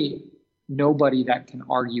there's really nobody that can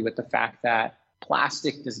argue with the fact that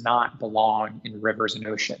plastic does not belong in rivers and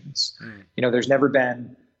oceans. There's never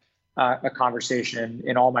been a conversation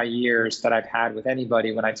in all my years that I've had with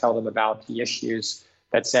anybody when I tell them about the issues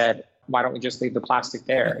that said, why don't we just leave the plastic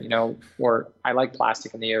there? Or I like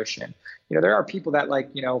plastic in the ocean. There are people that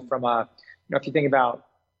if you think about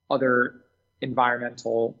other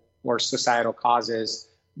environmental or societal causes,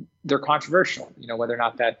 they're controversial, whether or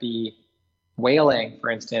not that be whaling, for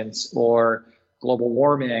instance, or global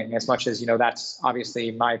warming, as much as, that's obviously,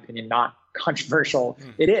 in my opinion, not controversial.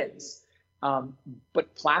 It is.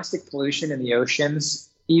 But plastic pollution in the oceans,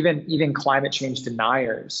 even climate change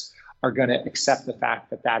deniers are going to accept the fact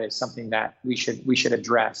that that is something that we should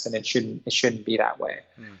address, and it shouldn't be that way.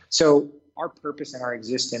 So our purpose and our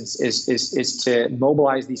existence is to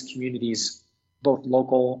mobilize these communities, both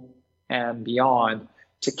local and beyond,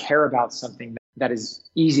 to care about something that is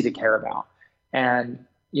easy to care about. And,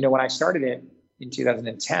 when I started it in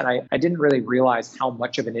 2010, I didn't really realize how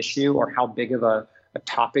much of an issue or how big of a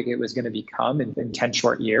topic it was going to become in 10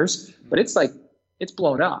 short years. But it's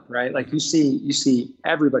blown up, right? Like you see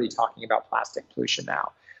everybody talking about plastic pollution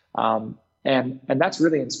now. And that's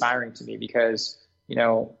really inspiring to me because,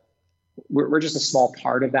 we're just a small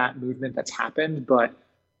part of that movement that's happened. But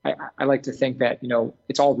I like to think that,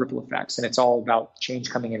 it's all ripple effects and it's all about change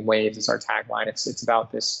coming in waves. It's our tagline. It's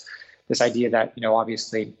about this idea that,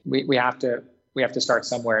 obviously we have to start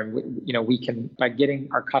somewhere, and we can, by getting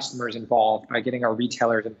our customers involved, by getting our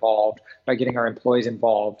retailers involved, by getting our employees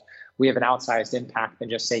involved, we have an outsized impact than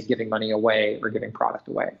just, say, giving money away or giving product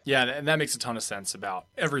away. Yeah, and that makes a ton of sense about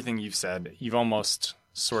everything you've said. You've almost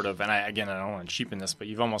sort of, and I don't want to cheapen this, but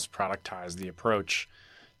you've almost productized the approach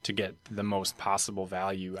to get the most possible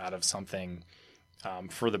value out of something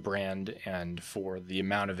for the brand and for the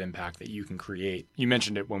amount of impact that you can create. You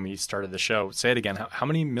mentioned it when we started the show. Say it again. How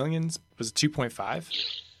many millions? Was it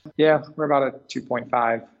 2.5? Yeah, we're about a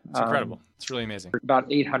 2.5. It's incredible. It's really amazing.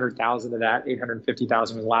 About 800,000 of that,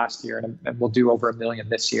 850,000 was last year, and we'll do over 1 million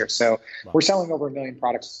this year. So We're selling over 1 million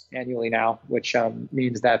products annually now, which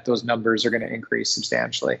means that those numbers are going to increase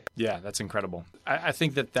substantially. Yeah, that's incredible. I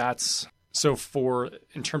think that's so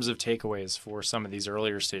in terms of takeaways for some of these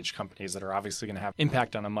earlier stage companies that are obviously going to have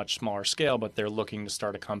impact on a much smaller scale, but they're looking to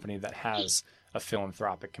start a company that has a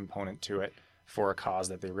philanthropic component to it for a cause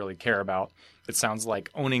that they really care about. It sounds like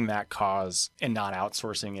owning that cause and not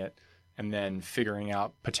outsourcing it and then figuring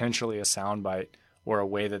out potentially a soundbite or a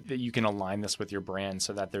way that you can align this with your brand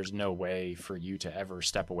so that there's no way for you to ever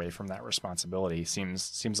step away from that responsibility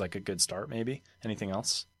seems like a good start. Maybe anything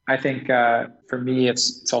else? I think for me,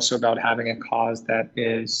 it's also about having a cause that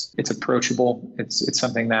it's approachable. It's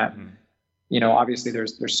something that, obviously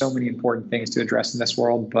there's so many important things to address in this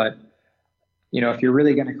world, but if you're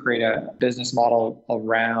really going to create a business model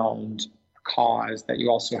around a cause that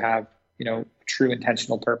you also have, true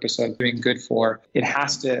intentional purpose of doing good for, it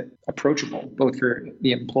has to approachable both for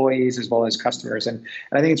the employees as well as customers. And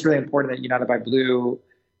I think it's really important that United by Blue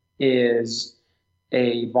is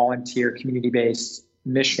a volunteer community-based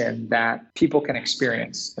mission that people can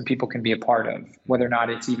experience and people can be a part of, whether or not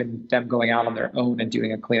it's even them going out on their own and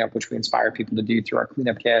doing a cleanup, which we inspire people to do through our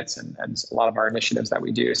cleanup kits and a lot of our initiatives that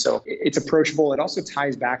we do. So it's approachable. It also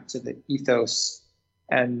ties back to the ethos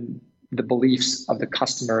and the beliefs of the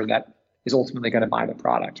customer that is ultimately going to buy the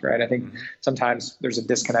product, right? I think sometimes there's a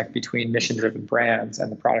disconnect between mission-driven brands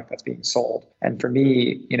and the product that's being sold. And for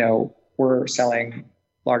me, we're selling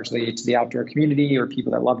largely to the outdoor community or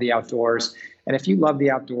people that love the outdoors. And if you love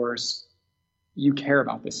the outdoors, you care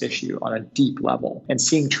about this issue on a deep level. And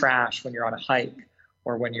seeing trash when you're on a hike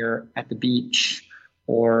or when you're at the beach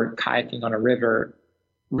or kayaking on a river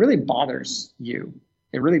really bothers you.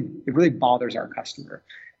 It really bothers our customer.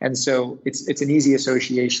 And so it's an easy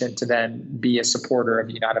association to then be a supporter of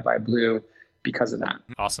United by Blue because of that.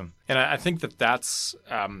 Awesome. And I think that's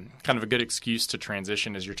kind of a good excuse to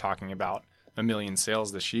transition as you're talking about 1 million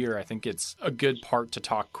sales this year. I think it's a good part to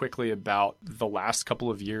talk quickly about the last couple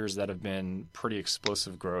of years that have been pretty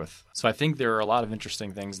explosive growth. So I think there are a lot of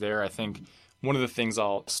interesting things there. I think one of the things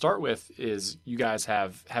I'll start with is you guys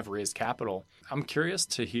have raised capital. I'm curious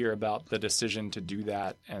to hear about the decision to do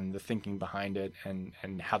that and the thinking behind it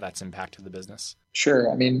and how that's impacted the business.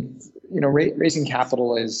 Sure. I mean, raising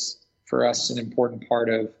capital is for us an important part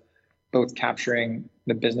of both capturing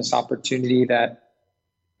the business opportunity that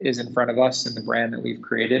is in front of us and the brand that we've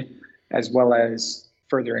created, as well as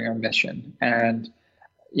furthering our mission. And,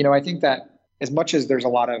 I think that as much as there's a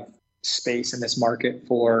lot of space in this market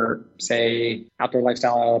for, say, outdoor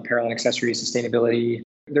lifestyle, apparel and accessories, sustainability,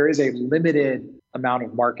 there is a limited amount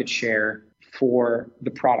of market share for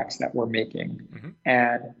the products that we're making.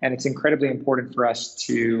 And it's incredibly important for us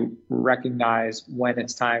to recognize when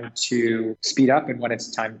it's time to speed up and when it's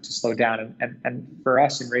time to slow down. And for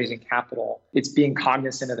us in raising capital, it's being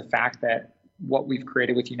cognizant of the fact that what we've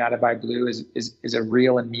created with United by Blue is a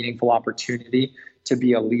real and meaningful opportunity to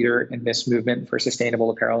be a leader in this movement for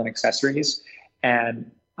sustainable apparel and accessories.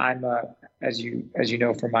 And I'm as you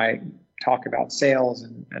know from my talk about sales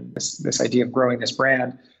and this idea of growing this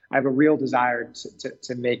brand, I have a real desire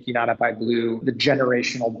to make United by Blue the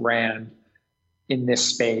generational brand in this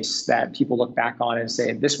space that people look back on and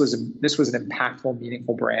say, this was an impactful,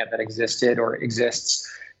 meaningful brand that existed or exists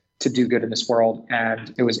to do good in this world.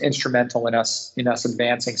 And it was instrumental in us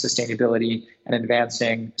advancing sustainability and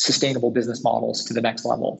advancing sustainable business models to the next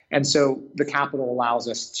level. And so the capital allows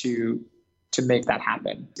us to make that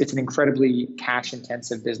happen. It's an incredibly cash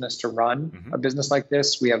intensive business to run a business like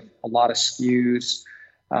this. We have a lot of SKUs.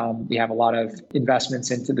 We have a lot of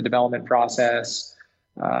investments into the development process,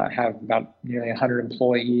 have about nearly 100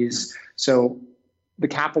 employees. So the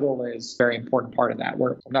capital is a very important part of that.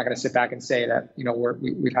 I'm not going to sit back and say that,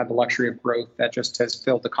 we've had the luxury of growth that just has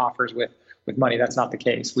filled the coffers with money. That's not the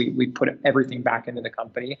case. We put everything back into the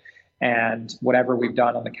company, and whatever we've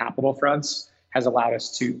done on the capital fronts has allowed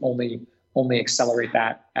us to only accelerate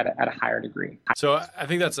that at a higher degree. So I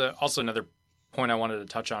think that's also another point I wanted to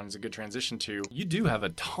touch on is a good transition to, you do have a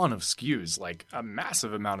ton of SKUs, like a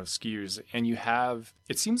massive amount of SKUs, and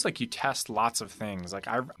it seems like you test lots of things. Like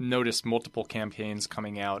I've noticed multiple campaigns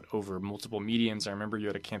coming out over multiple mediums. I remember you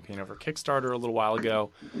had a campaign over Kickstarter a little while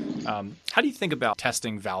ago. How do you think about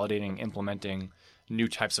testing, validating, implementing new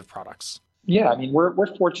types of products? Yeah, I mean,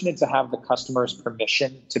 we're fortunate to have the customer's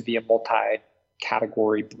permission to be a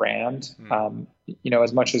multi-category brand.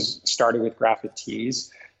 As much as started with graphic tees,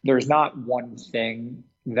 there's not one thing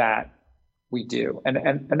that we do. And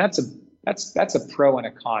that's a pro and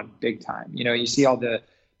a con big time. You see all the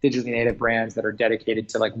digitally native brands that are dedicated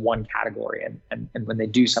to like one category and when they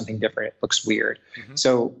do something different, it looks weird.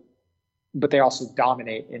 So, but they also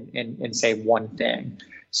dominate in say one thing.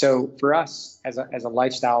 So for us as a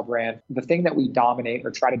lifestyle brand, the thing that we dominate or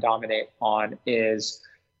try to dominate on is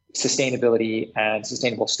sustainability and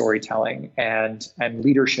sustainable storytelling and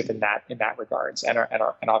leadership in that regards and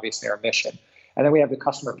obviously our mission. And then we have the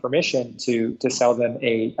customer permission to sell them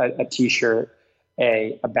a t-shirt,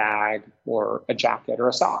 a bag, or a jacket or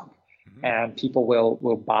a sock. And people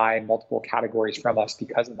will buy multiple categories from us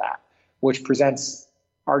because of that. which presents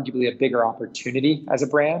arguably a bigger opportunity as a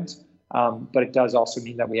brand. But it does also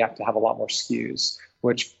mean that we have to have a lot more SKUs,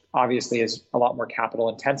 which obviously is a lot more capital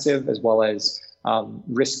intensive as well as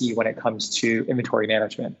risky when it comes to inventory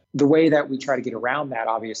management. The way that we try to get around that,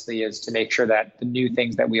 obviously, is to make sure that the new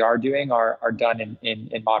things that we are doing are done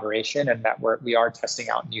in moderation, and that we are testing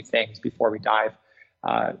out new things before we dive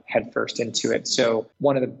headfirst into it. So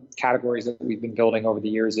one of the categories that we've been building over the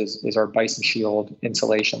years is our Bison Shield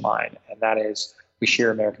insulation line, and that is we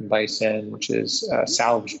shear American bison, which is a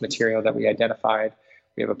salvaged material that we identified.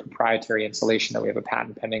 We have a proprietary insulation that we have a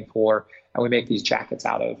patent pending for, and we make these jackets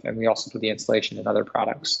out of. And we also put the insulation in other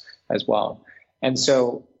products as well. And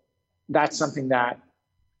so that's something that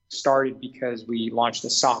started because we launched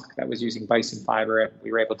a sock that was using bison fiber, and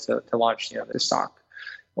we were able to launch the sock,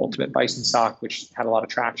 Ultimate Bison Sock, which had a lot of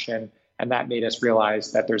traction. And that made us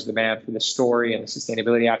realize that there's demand for the story and the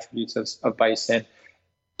sustainability attributes of bison.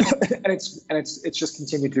 and it's just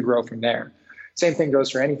continued to grow from there. Same thing goes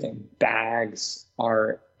for anything. Bags,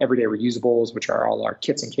 our everyday reusables, which are all our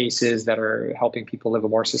kits and cases that are helping people live a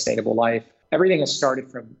more sustainable life. Everything has started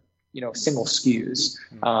from, single SKUs.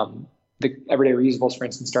 The everyday reusables, for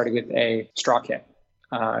instance, started with a straw kit.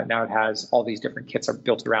 Now it has all these different kits are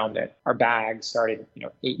built around it. Our bags started,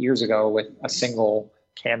 8 years ago with a single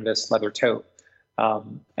canvas leather tote.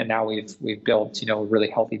 And now we've built, a really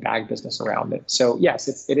healthy bag business around it. So yes,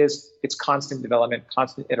 it's constant development,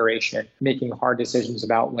 constant iteration, making hard decisions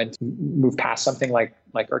about when to move past something like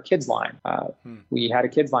our kids line. We had a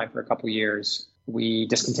kids line for a couple of years. We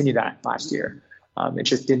discontinued that last year. It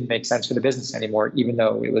just didn't make sense for the business anymore, even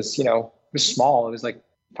though it was, it was small. It was like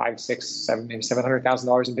 $500,000, $600,000, maybe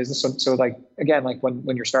 $700,000 in business. So like, again, like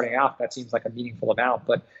when you're starting out, that seems like a meaningful amount,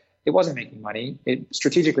 but it wasn't making money. It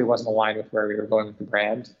strategically wasn't aligned with where we were going with the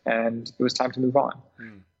brand, and it was time to move on.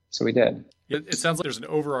 So we did. It sounds like there's an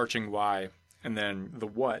overarching why, and then the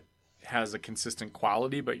what has a consistent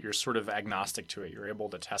quality, but you're sort of agnostic to it. You're able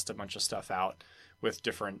to test a bunch of stuff out with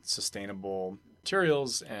different sustainable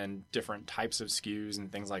materials and different types of SKUs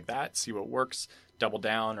and things like that, see what works, double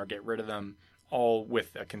down or get rid of them, all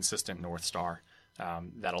with a consistent North Star.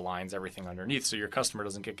 That aligns everything underneath, so your customer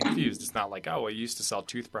doesn't get confused. It's not like, oh, I used to sell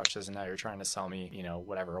toothbrushes and now you're trying to sell me,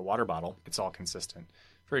 whatever, a water bottle. It's all consistent.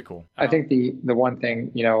 Very cool. I think the one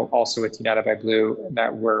thing, also with United by Blue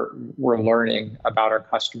that we're learning about our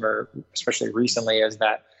customer, especially recently, is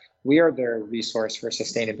that we are their resource for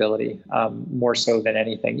sustainability, more so than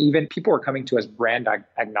anything. Even people are coming to us brand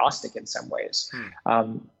agnostic in some ways.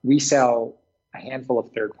 We sell a handful of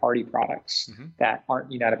third-party products that aren't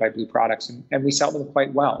United by Blue products, and we sell them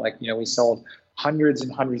quite well. Like, we sold hundreds and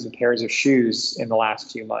hundreds of pairs of shoes in the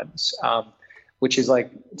last few months, which is like,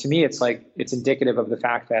 to me, it's indicative of the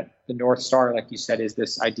fact that the North Star, like you said, is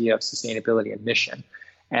this idea of sustainability and mission.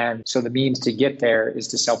 And so the means to get there is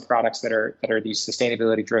to sell products that are these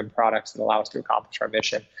sustainability-driven products that allow us to accomplish our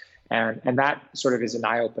mission. And that sort of is an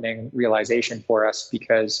eye-opening realization for us,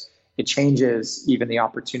 because it changes even the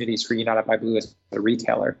opportunities for United by Blue as a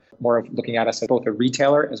retailer, more of looking at us as both a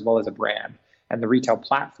retailer as well as a brand. And the retail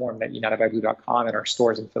platform that UnitedByBlue.com and our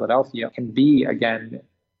stores in Philadelphia can be, again,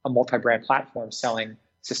 a multi-brand platform selling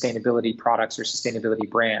sustainability products or sustainability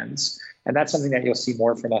brands. And that's something that you'll see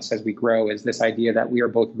more from us as we grow, is this idea that we are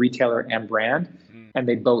both retailer and brand, and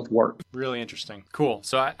they both work. Really interesting. Cool.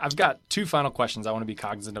 So I've got two final questions. I want to be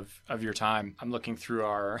cognizant of your time. I'm looking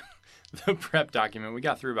through the prep document. We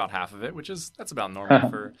got through about half of it, that's about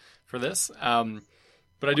normal for this.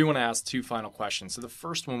 But I do want to ask two final questions. So the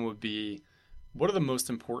first one would be, what are the most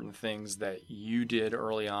important things that you did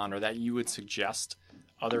early on, or that you would suggest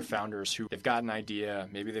other founders who they've got an idea,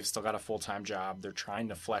 maybe they've still got a full-time job, they're trying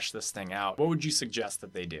to flesh this thing out? What would you suggest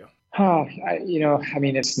that they do?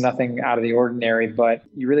 It's nothing out of the ordinary, but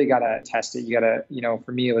you really got to test it. You got to,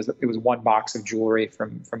 for me, it was one box of jewelry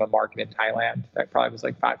from a market in Thailand that probably was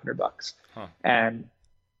like $500. And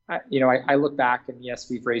I look back, and yes,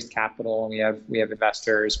 we've raised capital and we have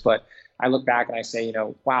investors, but I look back and I say,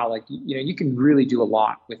 wow, like, you can really do a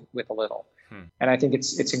lot with a little. And I think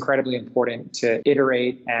it's incredibly important to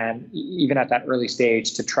iterate, and even at that early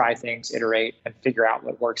stage, to try things, iterate, and figure out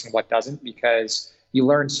what works and what doesn't, because you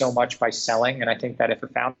learn so much by selling. And I think that if a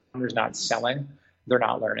founder's not selling, they're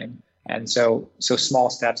not learning. And so small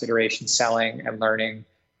steps, iteration, selling and learning,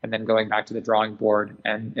 and then going back to the drawing board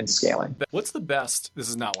and scaling. What's the best? This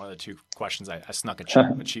is not one of the two questions. I snuck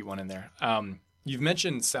a cheat one in there. You've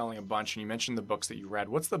mentioned selling a bunch, and you mentioned the books that you read.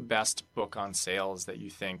 What's the best book on sales that you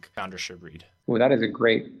think founders should read? Well, that is a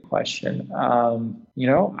great question.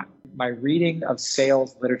 My reading of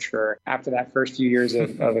sales literature after that first few years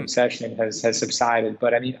of obsession has subsided.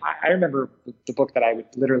 But I mean, I remember the book that I would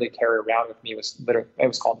literally carry around with me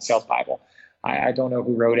was called The Sales Bible. I don't know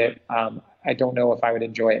who wrote it. I don't know if I would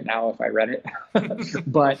enjoy it now if I read it,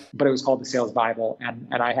 but it was called The Sales Bible.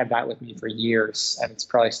 And I had that with me for years, and it's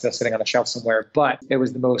probably still sitting on the shelf somewhere, but it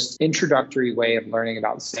was the most introductory way of learning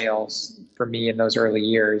about sales for me in those early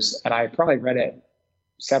years. And I probably read it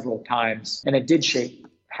several times, and it did shape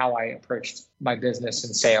how I approached my business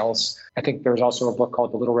and sales. I think there was also a book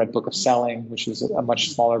called The Little Red Book of Selling, which was a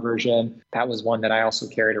much smaller version. That was one that I also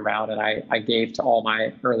carried around, and I gave to all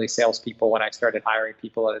my early salespeople when I started hiring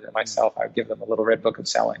people myself. I would give them The Little Red Book of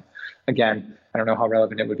Selling. Again, I don't know how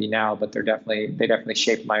relevant it would be now, but they definitely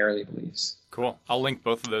shaped my early beliefs. Cool. I'll link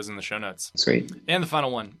both of those in the show notes. Sweet. And the final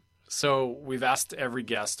one. So we've asked every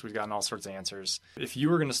guest, we've gotten all sorts of answers. If you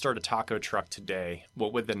were going to start a taco truck today,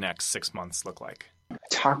 what would the next 6 months look like?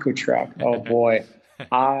 Taco truck. Oh boy.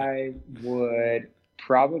 I would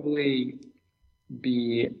probably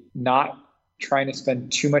be not trying to spend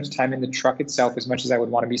too much time in the truck itself as much as I would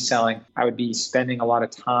want to be selling. I would be spending a lot of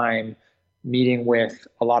time meeting with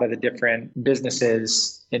a lot of the different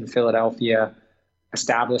businesses in Philadelphia,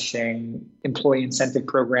 establishing employee incentive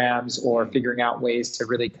programs or figuring out ways to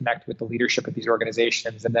really connect with the leadership of these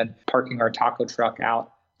organizations, and then parking our taco truck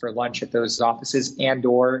out for lunch at those offices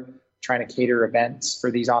and/or trying to cater events for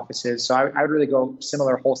these offices. So I would really go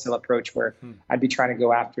similar wholesale approach where I'd be trying to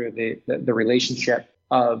go after the relationship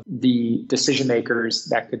of the decision makers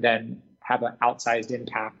that could then have an outsized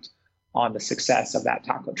impact on the success of that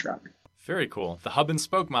taco truck. Very cool. The hub and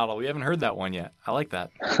spoke model. We haven't heard that one yet. I like that.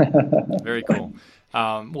 Very cool.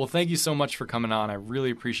 Well, thank you so much for coming on. I really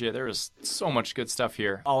appreciate it. There was so much good stuff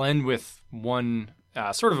here. I'll end with one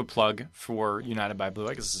sort of a plug for United by Blue.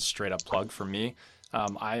 I guess it's a straight up plug for me.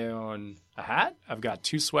 I own a hat. I've got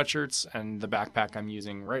 2 sweatshirts, and the backpack I'm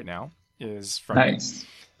using right now is from Nice.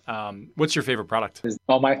 What's your favorite product?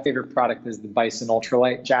 Well, my favorite product is the Bison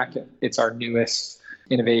Ultralight jacket. It's our newest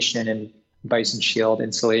innovation in Bison Shield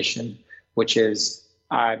insulation, which is,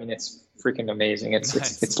 it's freaking amazing. It's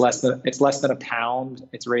Nice. it's less than a pound.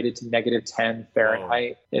 It's rated to -10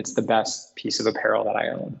 Fahrenheit. Whoa. It's the best piece of apparel that I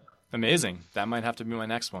own. Amazing. That might have to be my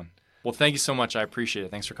next one. Well, thank you so much. I appreciate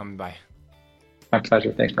it. Thanks for coming by. My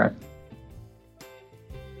pleasure. Thanks, Brian.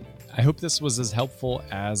 I hope this was as helpful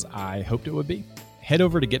as I hoped it would be. Head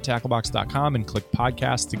over to gettacklebox.com and click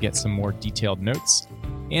podcast to get some more detailed notes.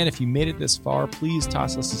 And if you made it this far, please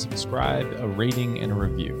toss us a subscribe, a rating, and a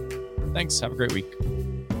review. Thanks. Have a great week.